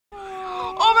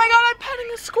petting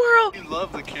a squirrel. You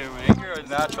love the camera, and you're a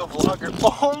natural vlogger.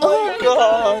 Oh my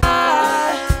god.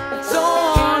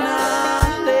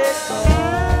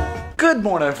 Good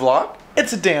morning, vlog.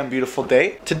 It's a damn beautiful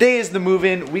day. Today is the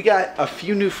move-in. We got a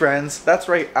few new friends. That's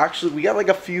right, actually, we got like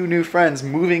a few new friends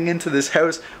moving into this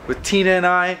house with Tina and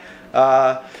I.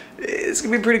 It's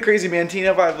gonna be pretty crazy, man.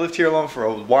 Tina and I have lived here alone for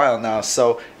a while now,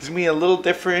 so it's gonna be a little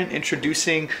different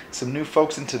introducing some new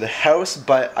folks into the house,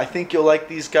 but I think you'll like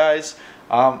these guys.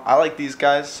 I like these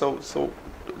guys, so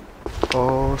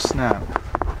oh snap.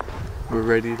 We're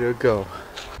ready to go.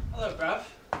 Hello, bruv.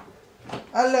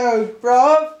 Hello,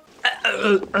 bruv.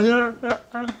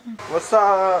 What's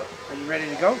up? Are you ready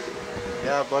to go?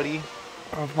 Yeah, buddy.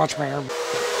 Watch my arm. What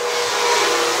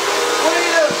are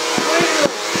you doing?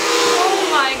 Oh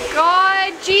my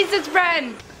god, Jesus,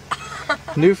 Bren!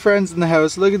 New friends in the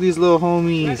house. Look at these little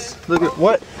homies. Look at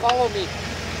what? Follow me.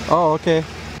 Oh, okay.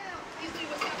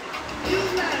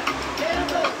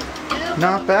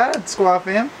 Not bad, squad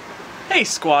fam. Hey,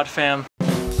 squad fam.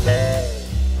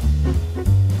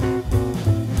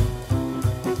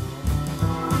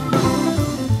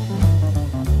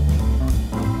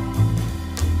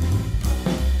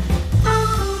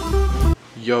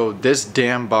 Yo, this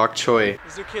damn bok choy.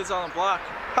 These are kids on the block.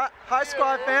 Hi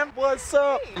squad fam. What's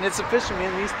up? And it's official,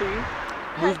 man. These three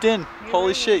moved in.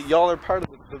 Holy shit, y'all are part of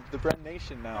the BREN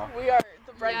Nation now. We are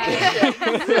the BREN Nation.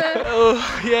 Oh,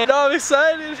 yeah, no, I'm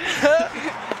excited.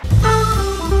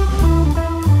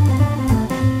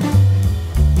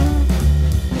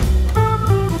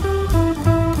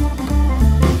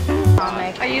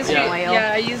 I use oil.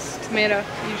 Yeah, I use tomato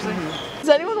usually. Does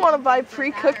anyone want to buy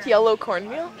pre-cooked yellow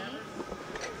cornmeal?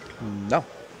 No.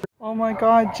 Oh my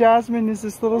god, Jasmine is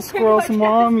this little squirrel's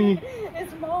mommy.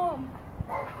 It's mom.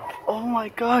 Oh my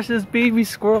gosh, this baby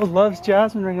squirrel loves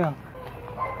Jasmine right now.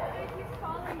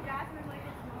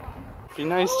 Be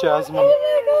nice, Jasmine. Oh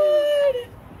my god!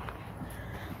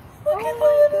 Look at the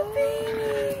little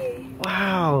baby!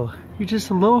 Wow, you're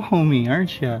just a little homie,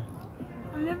 aren't you?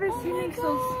 I've never seen it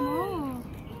so small.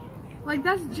 Like,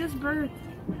 that's just birth.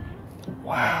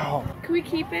 Wow. Can we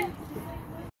keep it?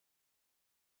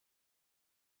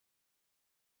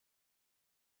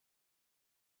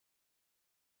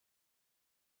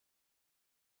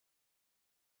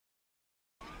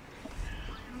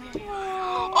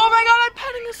 Oh my god, I'm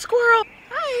petting a squirrel!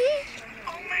 Hi.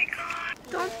 Oh my god.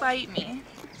 Don't bite me.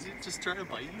 Is he just trying to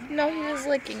bite you? No, he was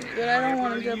licking me, but I don't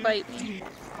want him to bite me. He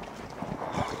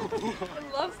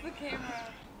loves the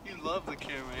camera. You love the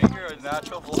camera, and you're a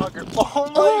natural vlogger. Oh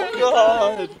my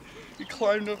god! You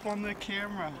climbed up on the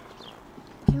camera.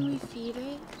 Can we feed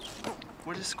it?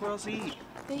 What do squirrels eat?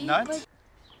 They eat Nuts?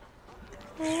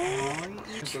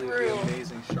 like... True.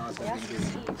 Amazing shots I've been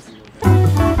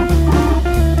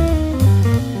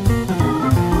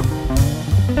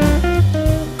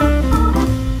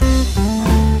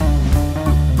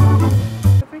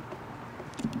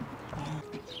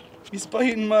He's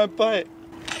biting my butt.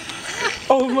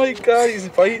 Oh my god, he's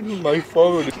biting my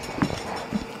phone.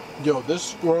 Yo, this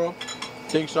squirrel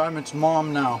thinks I'm its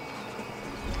mom now.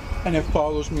 And it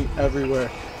follows me everywhere.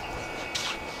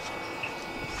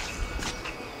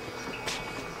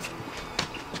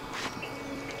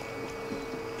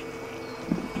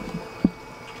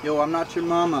 Yo, I'm not your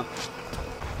mama.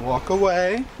 Walk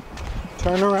away.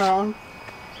 Turn around.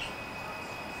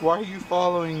 Why are you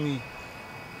following me?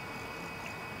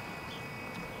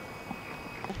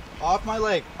 Off my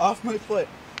leg. Off my foot.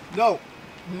 No.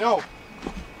 No.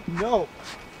 No.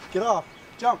 Get off.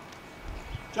 Jump.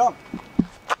 Jump.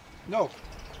 No.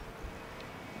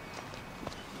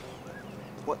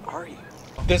 What are you?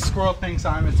 This squirrel thinks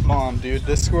I'm its mom, dude.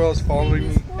 This squirrel is following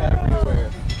me everywhere.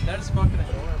 That is fucking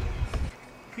adorable.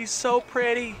 He's so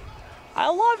pretty. I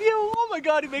love you. Oh my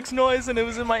god, he makes noise and it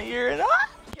was in my ear. And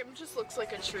Him just looks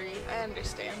like a tree. I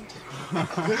understand.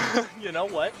 you know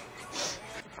what?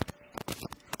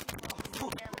 Oh,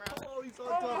 he's on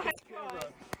top of the camera.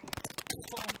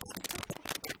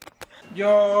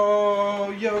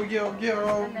 Yo,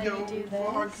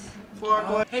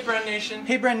 vlog. Hey, BREN Nation.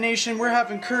 Hey, BREN Nation, we're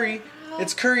having curry.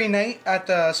 It's curry night at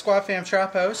the Squad Fam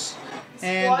Trap House.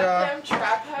 And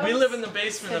Trap house? We live in the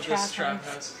basement of this trap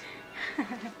house.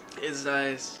 It's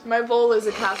nice. My bowl is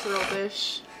a casserole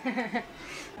dish. I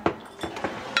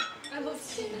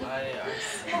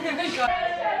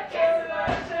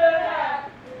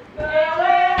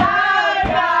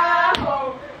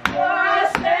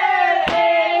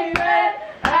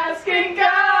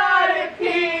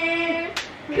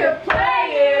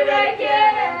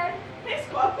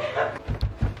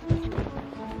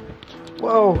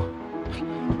Whoa.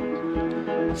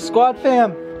 Squad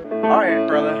fam. Alright,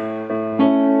 brother.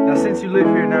 Now since you live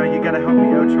here now, you gotta help me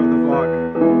outro the vlog.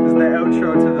 This is the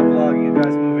outro to the vlog, you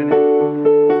guys moving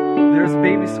in. There's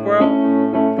baby squirrel.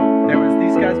 There was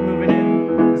these guys moving in.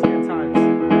 It was good times.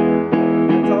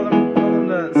 Tell them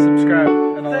to subscribe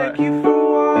and all that. Thank you for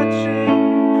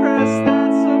watching. Press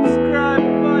that subscribe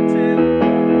button.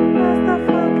 Press the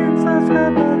fucking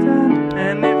subscribe button.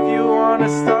 And if you wanna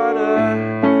start a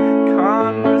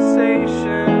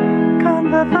conversation,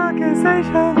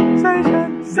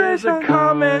 there's a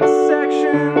comment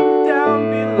section.